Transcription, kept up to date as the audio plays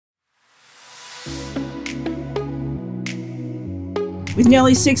With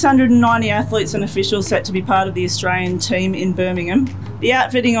nearly 690 athletes and officials set to be part of the Australian team in Birmingham, the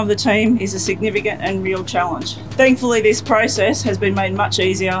outfitting of the team is a significant and real challenge. Thankfully, this process has been made much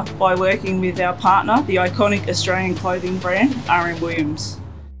easier by working with our partner, the iconic Australian clothing brand, R.M.Williams.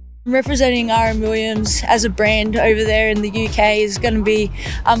 Representing R.M.Williams as a brand over there in the UK is going to be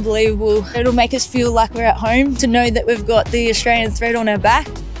unbelievable. It'll make us feel like we're at home. To know that we've got the Australian thread on our back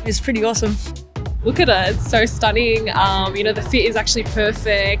is pretty awesome. Look at it, it's so stunning. You know, the fit is actually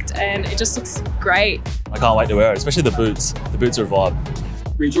perfect and it just looks great. I can't wait to wear it, especially the boots. The boots are a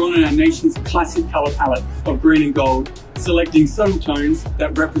vibe. We've drawn on our nation's classic colour palette of green and gold, selecting subtle tones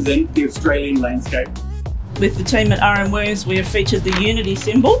that represent the Australian landscape. With the team at R.M.Williams, we have featured the Unity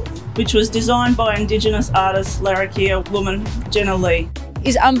symbol, which was designed by Indigenous artist Larrakia woman Jenna Lee.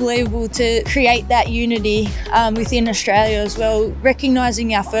 It's unbelievable to create that unity within Australia as well,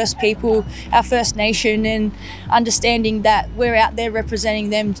 recognising our first people, our First Nation, and understanding that we're out there representing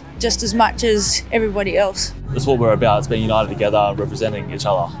them just as much as everybody else. That's what we're about, it's being united together, representing each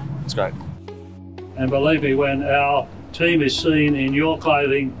other. It's great. And believe me, when our team is seen in your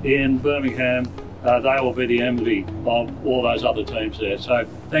clothing in Birmingham, they will be the envy of all those other teams there. So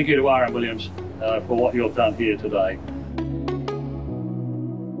thank you to R.M.Williams for what you've done here today.